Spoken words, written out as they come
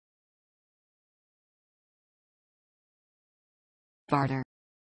Barter.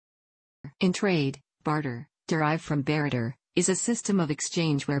 In trade, barter, derived from baretor, is a system of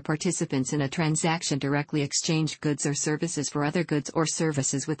exchange where participants in a transaction directly exchange goods or services for other goods or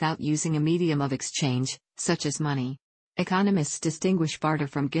services without using a medium of exchange, such as money. Economists distinguish barter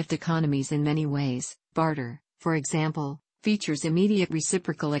from gift economies in many ways. Barter, for example, features immediate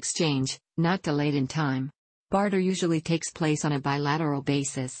reciprocal exchange, not delayed in time. Barter usually takes place on a bilateral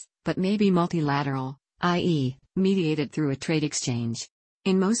basis, but may be multilateral, i.e., mediated through a trade exchange.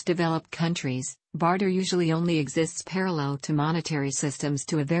 In most developed countries, barter usually only exists parallel to monetary systems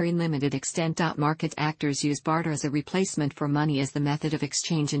to a very limited extent. Market actors use barter as a replacement for money as the method of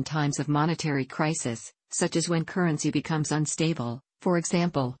exchange in times of monetary crisis, such as when currency becomes unstable, for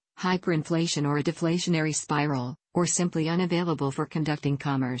example, hyperinflation or a deflationary spiral, or simply unavailable for conducting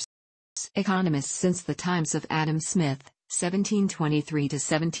commerce. Economists since the times of Adam Smith, 1723 to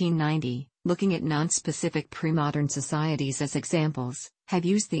 1790, looking at non-specific pre-modern societies as examples, have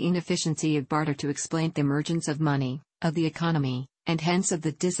used the inefficiency of barter to explain the emergence of money, of the economy, and hence of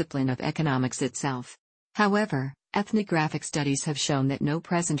the discipline of economics itself. However, ethnographic studies have shown that no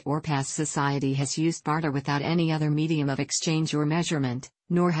present or past society has used barter without any other medium of exchange or measurement,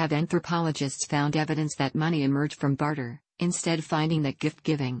 nor have anthropologists found evidence that money emerged from barter, instead finding that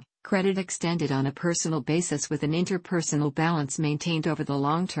gift-giving, credit extended on a personal basis with an interpersonal balance maintained over the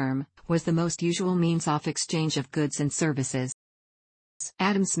long term, was the most usual means of exchange of goods and services.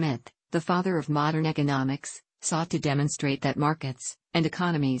 Adam Smith, the father of modern economics, sought to demonstrate that markets, and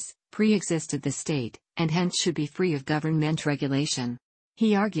economies, pre-existed the state, and hence should be free of government regulation.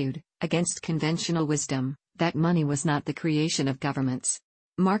 He argued, against conventional wisdom, that money was not the creation of governments.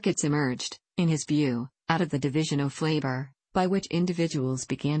 Markets emerged, in his view, out of the division of labor, by which individuals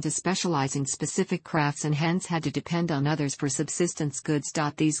began to specialize in specific crafts and hence had to depend on others for subsistence goods.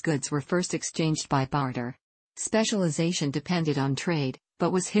 These goods were first exchanged by barter. Specialization depended on trade,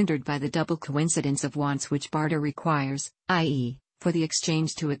 but was hindered by the double coincidence of wants which barter requires, i.e., for the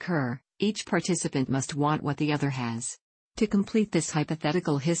exchange to occur, each participant must want what the other has. To complete this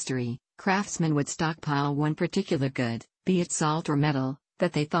hypothetical history, craftsmen would stockpile one particular good, be it salt or metal,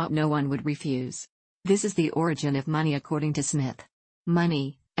 that they thought no one would refuse. This is the origin of money according to Smith.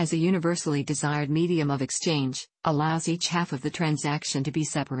 Money, as a universally desired medium of exchange, allows each half of the transaction to be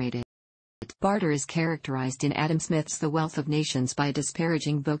separated. Barter is characterized in Adam Smith's The Wealth of Nations by a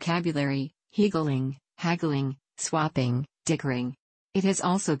disparaging vocabulary, haggling, swapping, dickering. It has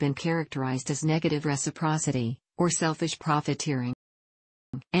also been characterized as negative reciprocity, or selfish profiteering.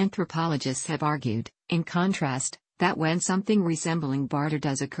 Anthropologists have argued, in contrast, that when something resembling barter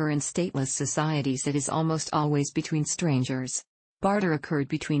does occur in stateless societies it is almost always between strangers. Barter occurred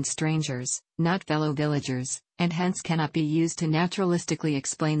between strangers, not fellow villagers, and hence cannot be used to naturalistically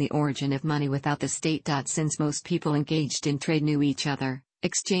explain the origin of money without the state. Since most people engaged in trade knew each other,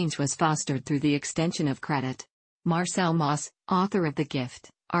 exchange was fostered through the extension of credit. Marcel Mauss, author of The Gift,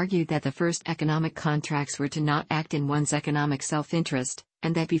 argued that the first economic contracts were to not act in one's economic self-interest,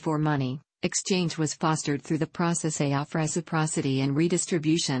 and that before money, exchange was fostered through the process of reciprocity and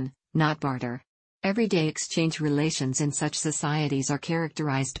redistribution, not barter. Everyday exchange relations in such societies are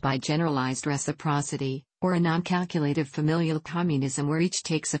characterized by generalized reciprocity, or a non-calculative familial communism where each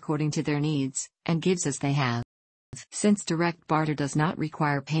takes according to their needs, and gives as they have. Since direct barter does not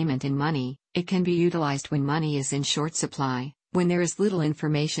require payment in money, it can be utilized when money is in short supply, when there is little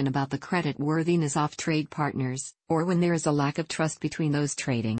information about the credit worthiness of trade partners, or when there is a lack of trust between those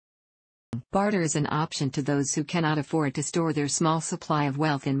trading. Barter is an option to those who cannot afford to store their small supply of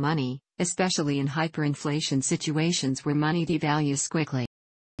wealth in money, especially in hyperinflation situations where money devalues quickly.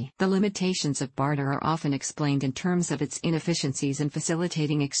 The limitations of barter are often explained in terms of its inefficiencies in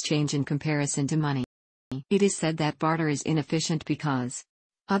facilitating exchange in comparison to money. It is said that barter is inefficient because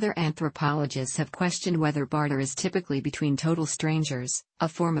other anthropologists have questioned whether barter is typically between total strangers, a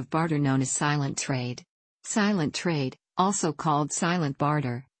form of barter known as silent trade. Silent trade, also called silent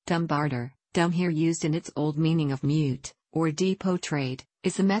barter, dumb here used in its old meaning of mute, or depot trade,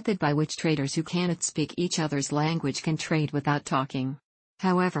 is a method by which traders who cannot speak each other's language can trade without talking.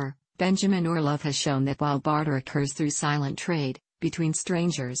 However, Benjamin Orlov has shown that while barter occurs through silent trade, between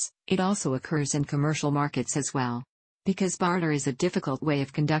strangers, it also occurs in commercial markets as well. Because barter is a difficult way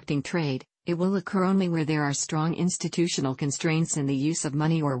of conducting trade, it will occur only where there are strong institutional constraints in the use of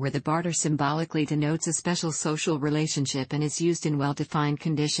money or where the barter symbolically denotes a special social relationship and is used in well-defined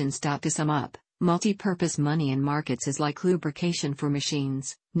conditions. To sum up, multi-purpose money in markets is like lubrication for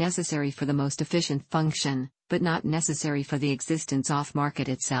machines, necessary for the most efficient function, but not necessary for the existence of market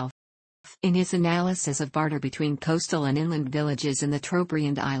itself. In his analysis of barter between coastal and inland villages in the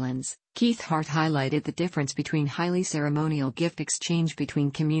Trobriand Islands, Keith Hart highlighted the difference between highly ceremonial gift exchange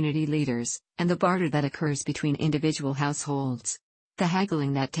between community leaders, and the barter that occurs between individual households. The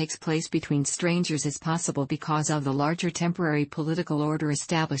haggling that takes place between strangers is possible because of the larger temporary political order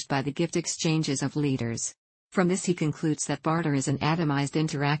established by the gift exchanges of leaders. From this he concludes that barter is an atomized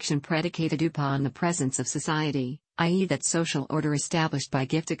interaction predicated upon the presence of society, i.e. that social order established by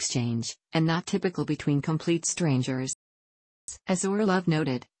gift exchange, and not typical between complete strangers. As Orlov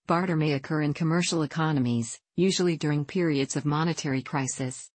noted, barter may occur in commercial economies, usually during periods of monetary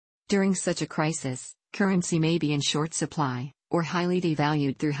crisis. During such a crisis, currency may be in short supply, or highly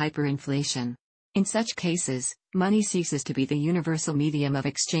devalued through hyperinflation. In such cases, money ceases to be the universal medium of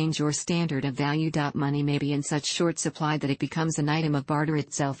exchange or standard of value. Money may be in such short supply that it becomes an item of barter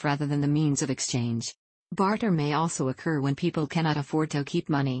itself rather than the means of exchange. Barter may also occur when people cannot afford to keep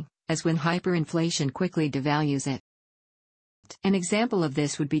money, as when hyperinflation quickly devalues it. An example of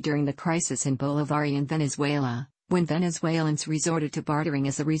this would be during the crisis in Bolivarian Venezuela, when Venezuelans resorted to bartering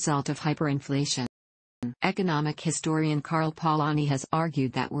as a result of hyperinflation. Economic historian Carl Polanyi has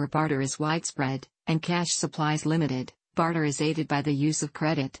argued that where barter is widespread, and cash supplies limited, barter is aided by the use of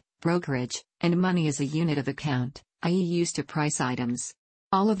credit, brokerage, and money as a unit of account, i.e. used to price items.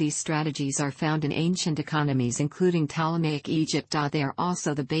 All of these strategies are found in ancient economies including Ptolemaic Egypt. They are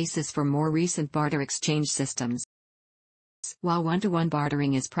also the basis for more recent barter exchange systems. While one-to-one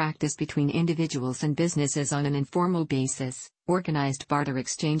bartering is practiced between individuals and businesses on an informal basis, organized barter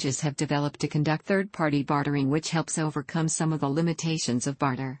exchanges have developed to conduct third-party bartering, which helps overcome some of the limitations of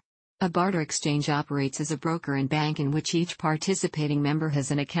barter. A barter exchange operates as a broker and bank in which each participating member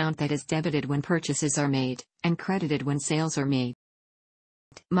has an account that is debited when purchases are made, and credited when sales are made.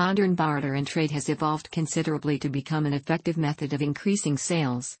 Modern barter and trade has evolved considerably to become an effective method of increasing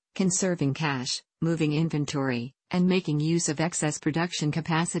sales, conserving cash, moving inventory, and making use of excess production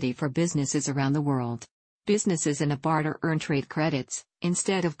capacity for businesses around the world. Businesses in a barter earn trade credits,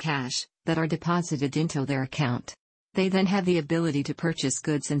 instead of cash, that are deposited into their account. They then have the ability to purchase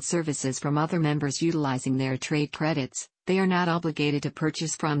goods and services from other members utilizing their trade credits. They are not obligated to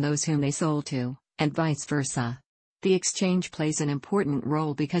purchase from those whom they sold to, and vice versa. The exchange plays an important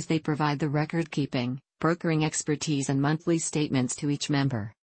role because they provide the record-keeping, brokering expertise and monthly statements to each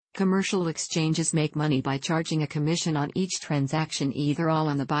member. Commercial exchanges make money by charging a commission on each transaction, either all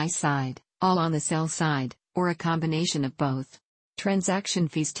on the buy side, all on the sell side, or a combination of both. Transaction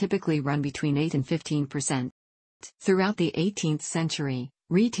fees typically run between 8 and 15%. Throughout the 18th century,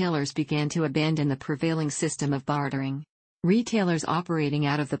 retailers began to abandon the prevailing system of bartering. Retailers operating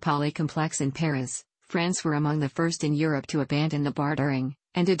out of the Palais complex in Paris, France were among the first in Europe to abandon the bartering,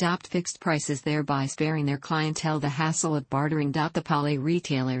 and adopt fixed prices, thereby sparing their clientele the hassle of bartering. The Palais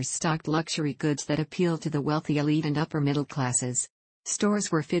retailers stocked luxury goods that appealed to the wealthy elite and upper middle classes.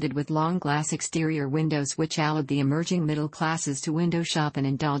 Stores were fitted with long glass exterior windows which allowed the emerging middle classes to window shop and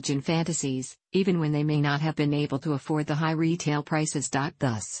indulge in fantasies, even when they may not have been able to afford the high retail prices.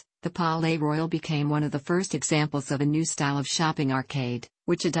 Thus, the Palais Royal became one of the first examples of a new style of shopping arcade,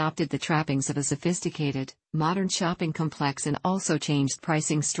 which adopted the trappings of a sophisticated, modern shopping complex and also changed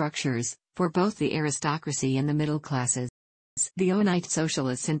pricing structures, for both the aristocracy and the middle classes. The Owenite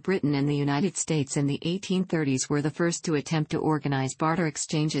socialists in Britain and the United States in the 1830s were the first to attempt to organize barter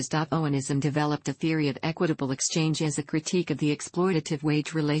exchanges. Owenism developed a theory of equitable exchange as a critique of the exploitative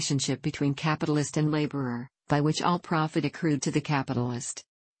wage relationship between capitalist and laborer, by which all profit accrued to the capitalist.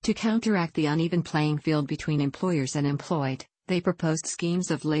 To counteract the uneven playing field between employers and employed, they proposed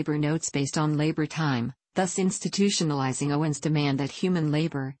schemes of labor notes based on labor time, thus institutionalizing Owen's demand that human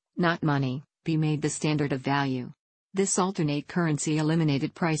labor, not money, be made the standard of value. This alternate currency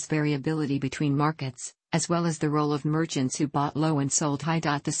eliminated price variability between markets, as well as the role of merchants who bought low and sold high.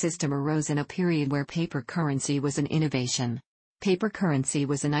 The system arose in a period where paper currency was an innovation. Paper currency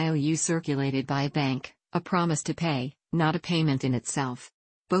was an IOU circulated by a bank, a promise to pay, not a payment in itself.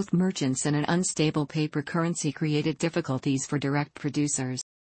 Both merchants and an unstable paper currency created difficulties for direct producers.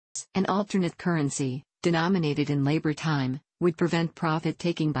 An alternate currency, denominated in labor time, would prevent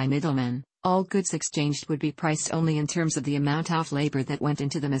profit-taking by middlemen. All goods exchanged would be priced only in terms of the amount of labor that went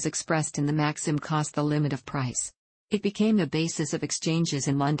into them as expressed in the maxim cost, the limit of price. It became the basis of exchanges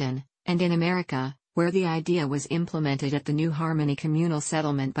in London, and in America, where the idea was implemented at the New Harmony communal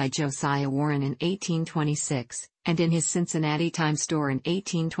settlement by Josiah Warren in 1826, and in his Cincinnati Times store in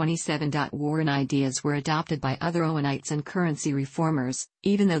 1827. Warren ideas were adopted by other Owenites and currency reformers,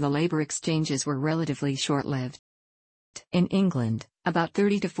 even though the labor exchanges were relatively short-lived. In England, about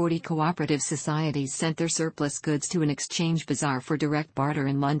 30 to 40 cooperative societies sent their surplus goods to an exchange bazaar for direct barter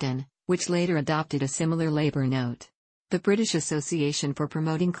in London, which later adopted a similar labor note. The British Association for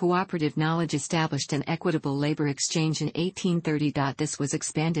Promoting Cooperative Knowledge established an equitable labour exchange in 1830. This was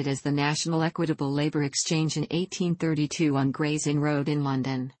expanded as the National Equitable Labour Exchange in 1832 on Gray's Inn Road in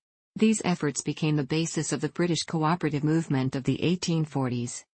London. These efforts became the basis of the British cooperative movement of the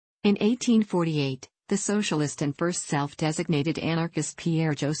 1840s. In 1848, the socialist and first self-designated anarchist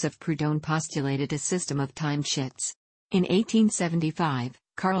Pierre-Joseph Proudhon postulated a system of time shifts. In 1875,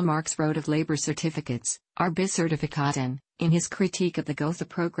 Karl Marx wrote of labor certificates, Arbeitscertifikaten, in his critique of the Gotha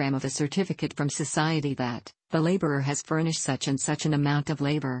program of a certificate from society that, the laborer has furnished such and such an amount of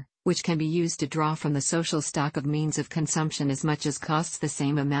labor, which can be used to draw from the social stock of means of consumption as much as costs the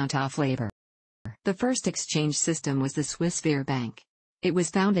same amount of labor. The first exchange system was the Swiss Veerbank. It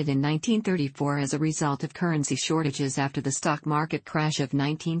was founded in 1934 as a result of currency shortages after the stock market crash of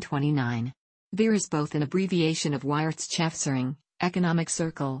 1929. Veer is both an abbreviation of Wirtschaftsring, economic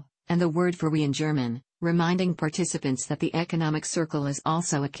circle, and the word for we in German, reminding participants that the economic circle is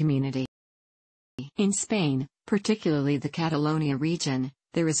also a community. In Spain, particularly the Catalonia region,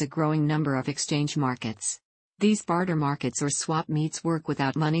 there is a growing number of exchange markets. These barter markets or swap meets work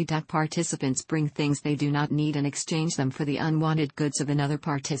without money. Participants bring things they do not need and exchange them for the unwanted goods of another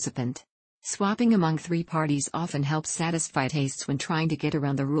participant. Swapping among three parties often helps satisfy tastes when trying to get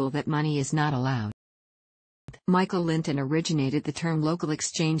around the rule that money is not allowed. Michael Linton originated the term local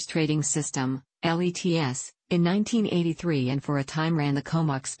exchange trading system, LETS, in 1983 and for a time ran the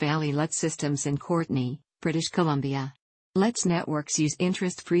Comox Valley LETS systems in Courtenay, British Columbia. LETS networks use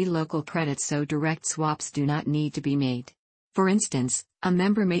interest-free local credit so direct swaps do not need to be made. For instance, a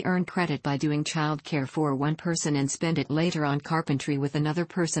member may earn credit by doing childcare for one person and spend it later on carpentry with another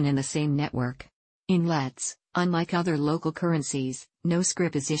person in the same network. In LETS, unlike other local currencies, no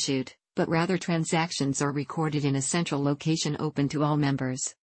scrip is issued, but rather transactions are recorded in a central location open to all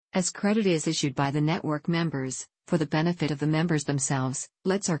members. As credit is issued by the network members, for the benefit of the members themselves,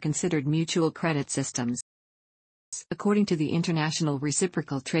 LETS are considered mutual credit systems. According to the International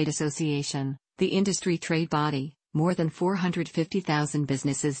Reciprocal Trade Association, the industry trade body, more than 450,000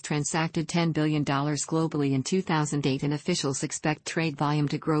 businesses transacted $10 billion globally in 2008 and officials expect trade volume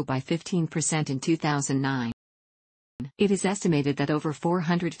to grow by 15% in 2009. It is estimated that over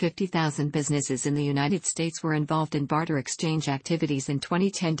 450,000 businesses in the United States were involved in barter exchange activities in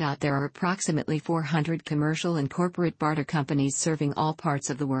 2010. There are approximately 400 commercial and corporate barter companies serving all parts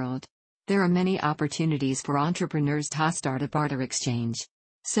of the world. There are many opportunities for entrepreneurs to start a barter exchange.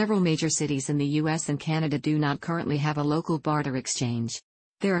 Several major cities in the US and Canada do not currently have a local barter exchange.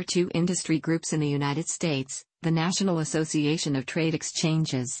 There are two industry groups in the United States, the National Association of Trade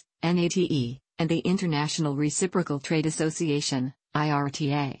Exchanges, NATE, and the International Reciprocal Trade Association,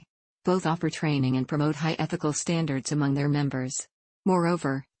 IRTA. Both offer training and promote high ethical standards among their members.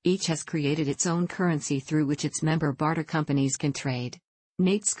 Moreover, each has created its own currency through which its member barter companies can trade.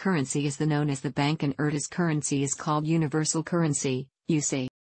 NATE's currency is known as the bank and IRTA's currency is called universal currency, UC.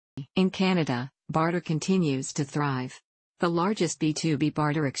 In Canada, barter continues to thrive. The largest B2B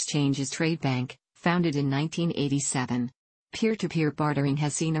barter exchange is TradeBank, founded in 1987. Peer-to-peer bartering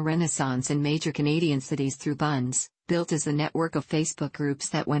has seen a renaissance in major Canadian cities through Buns, built as the network of Facebook groups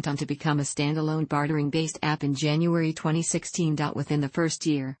that went on to become a standalone bartering-based app in January 2016. Within the first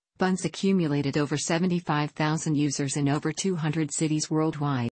year, Buns accumulated over 75,000 users in over 200 cities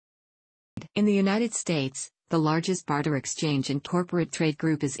worldwide. In the United States, the largest barter exchange and corporate trade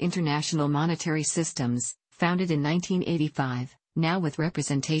group is International Monetary Systems, founded in 1985, now with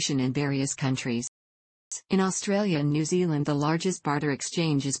representation in various countries. In Australia and New Zealand, the largest barter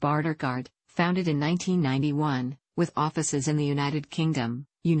exchange is Bartercard, founded in 1991, with offices in the United Kingdom,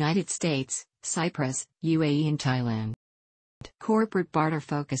 United States, Cyprus, UAE and Thailand. Corporate barter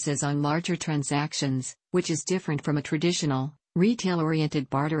focuses on larger transactions, which is different from a traditional, retail-oriented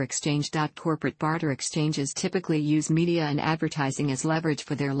barter exchange. Corporate barter exchanges typically use media and advertising as leverage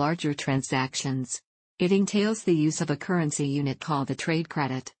for their larger transactions. It entails the use of a currency unit called the trade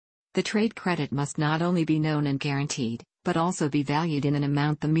credit. The trade credit must not only be known and guaranteed, but also be valued in an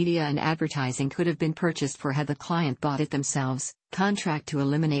amount the media and advertising could have been purchased for had the client bought it themselves. Contract to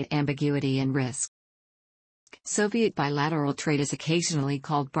eliminate ambiguity and risk. Soviet bilateral trade is occasionally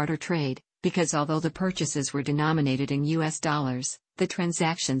called barter trade, because although the purchases were denominated in US dollars, the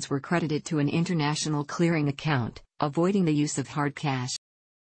transactions were credited to an international clearing account, avoiding the use of hard cash.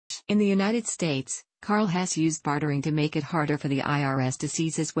 In the United States, Carl Hess used bartering to make it harder for the IRS to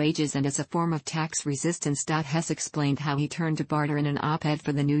seize his wages and as a form of tax resistance. Hess explained how he turned to barter in an op-ed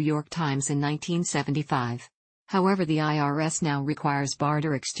for the New York Times in 1975. However, the IRS now requires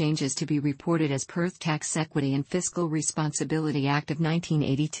barter exchanges to be reported as per the Tax Equity and Fiscal Responsibility Act of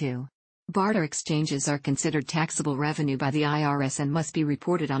 1982. Barter exchanges are considered taxable revenue by the IRS and must be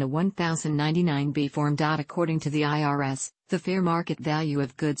reported on a 1099-B form. According to the IRS, the fair market value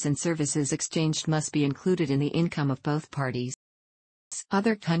of goods and services exchanged must be included in the income of both parties.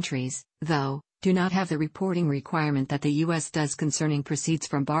 Other countries, though, do not have the reporting requirement that the U.S. does concerning proceeds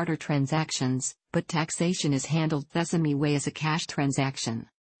from barter transactions, but taxation is handled the same way as a cash transaction.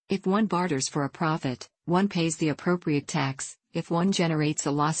 If one barters for a profit, one pays the appropriate tax. If one generates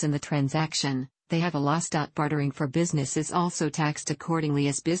a loss in the transaction, they have a loss. Bartering for business is also taxed accordingly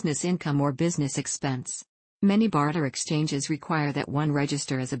as business income or business expense. Many barter exchanges require that one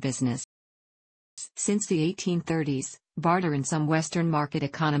register as a business. Since the 1830s, barter in some Western market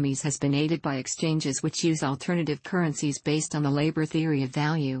economies has been aided by exchanges which use alternative currencies based on the labor theory of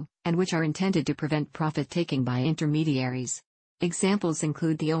value, and which are intended to prevent profit-taking by intermediaries. Examples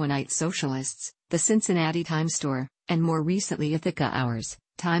include the Owenite Socialists, the Cincinnati Time Store, and more recently Ithaca Hours,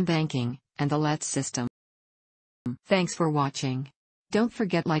 time banking, and the Let's system. Thanks for watching. Don't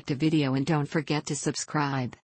forget to like the video and don't forget to subscribe.